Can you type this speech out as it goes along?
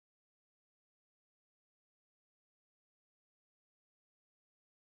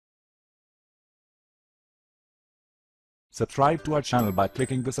Subscribe to our channel by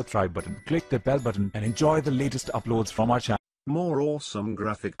clicking the subscribe button. Click the bell button and enjoy the latest uploads from our channel. More awesome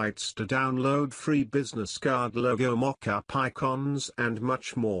graphic sites to download, free business card logo mock-up icons and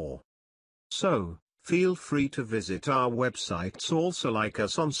much more. So, feel free to visit our websites, also like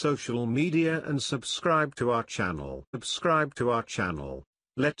us on social media and subscribe to our channel.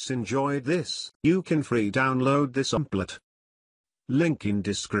 Let's enjoy this. You can free download this template. Link in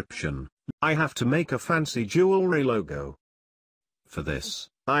description. I have to make a fancy jewelry logo. For this,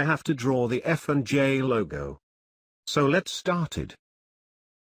 I have to draw the F&J logo. So let's start it.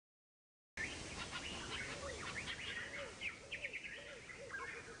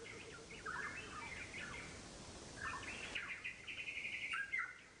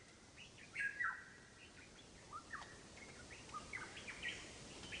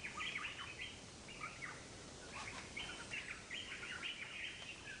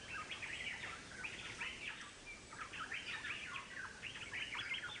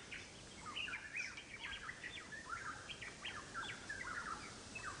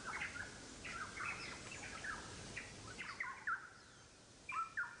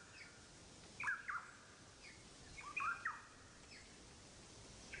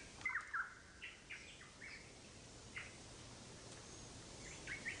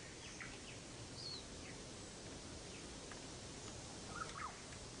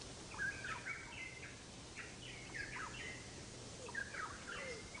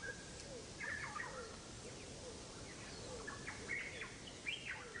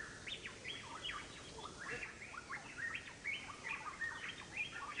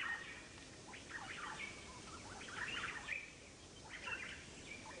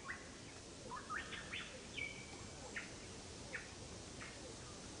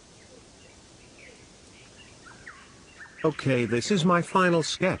 Okay, this is my final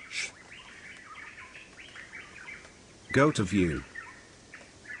sketch. Go to View.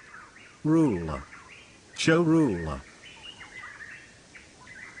 Ruler. Show ruler.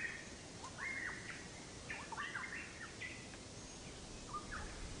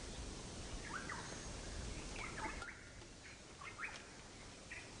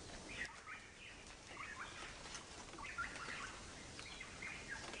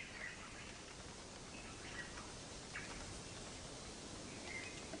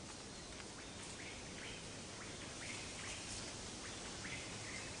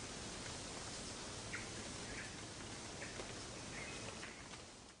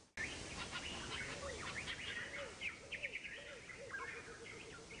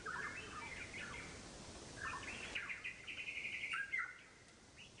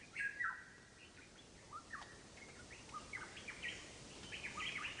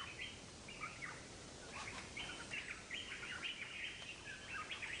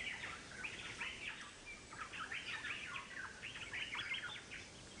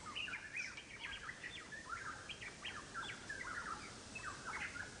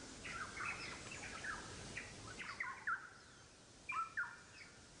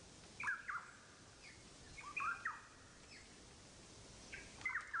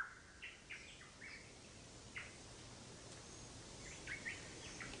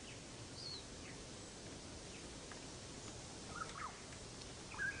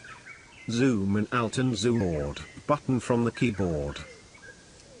 Zoom in, Alt and Zoom board button from the keyboard.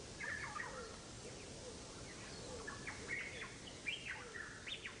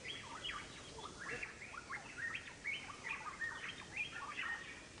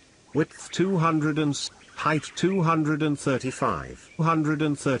 Width 200 and height 235.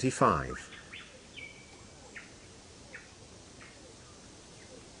 235.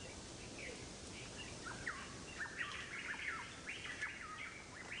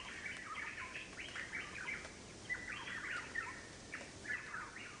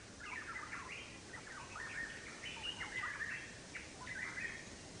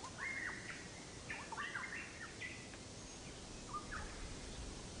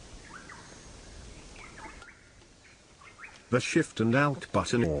 The Shift and Alt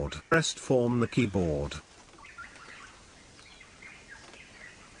button board pressed form the keyboard.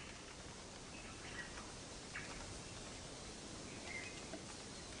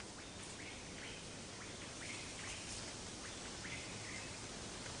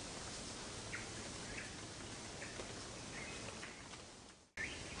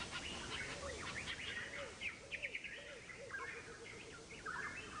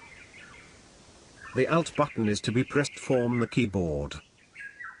 The Alt button is to be pressed form the keyboard.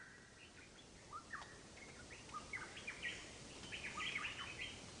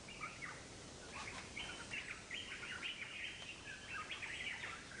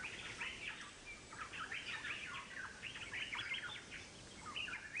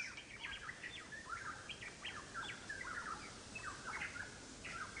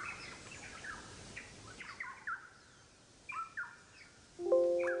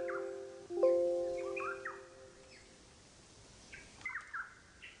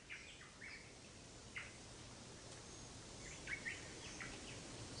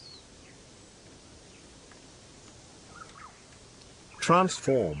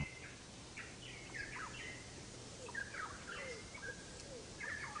 Transform.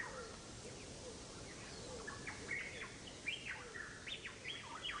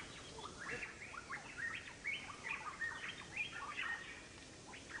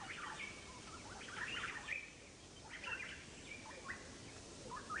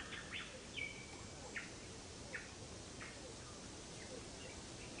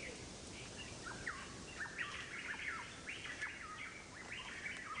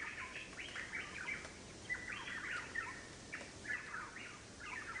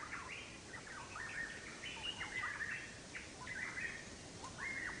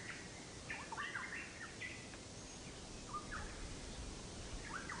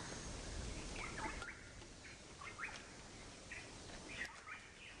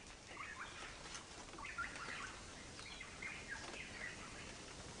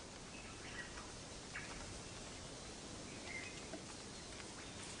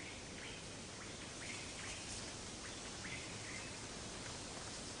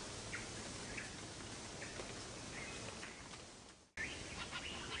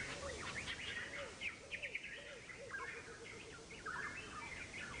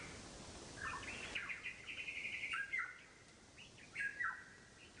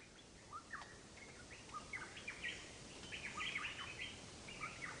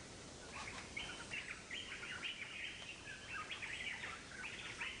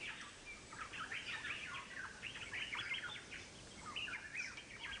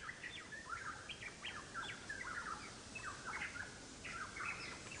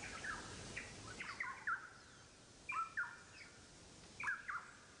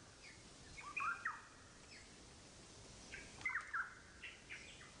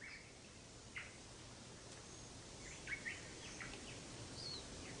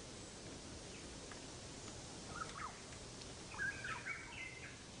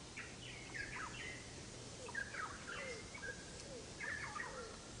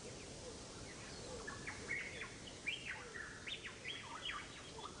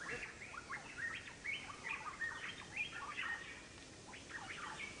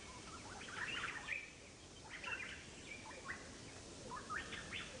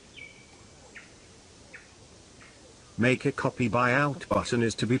 Make a copy by Alt button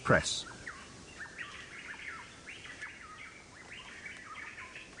is to be pressed.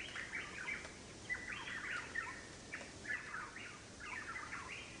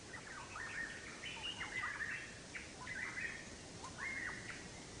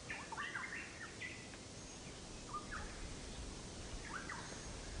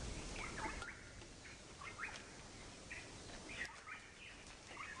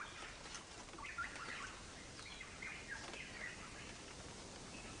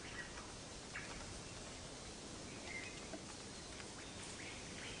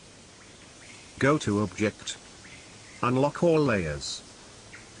 Go to Object. Unlock all layers.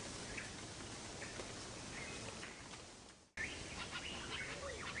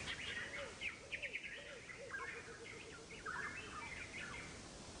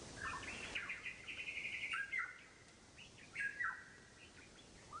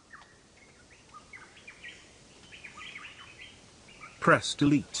 Press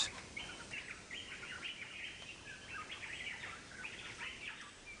Delete.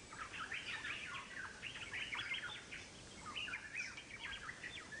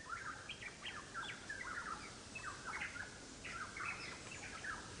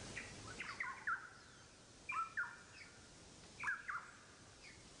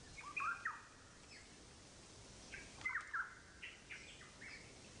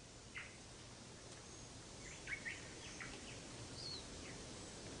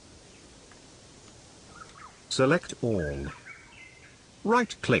 Select all.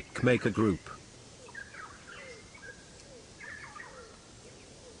 Right-click, make a group.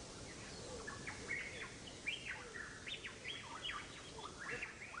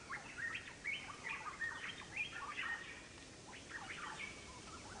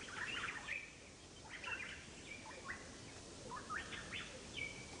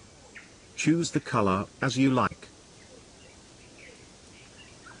 Choose the color as you like.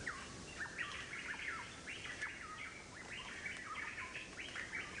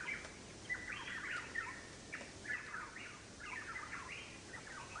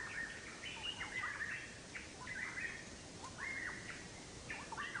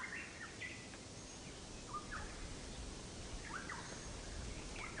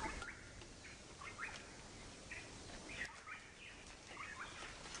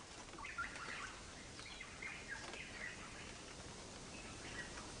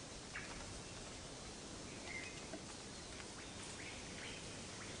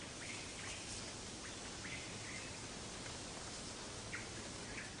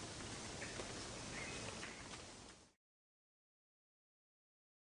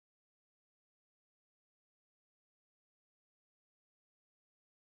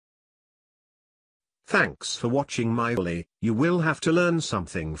 Thanks for watching my daily. You will have to learn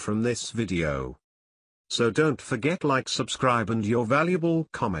something from this video. So don't forget like, subscribe and your valuable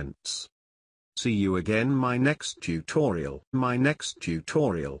comments. See you again my next tutorial.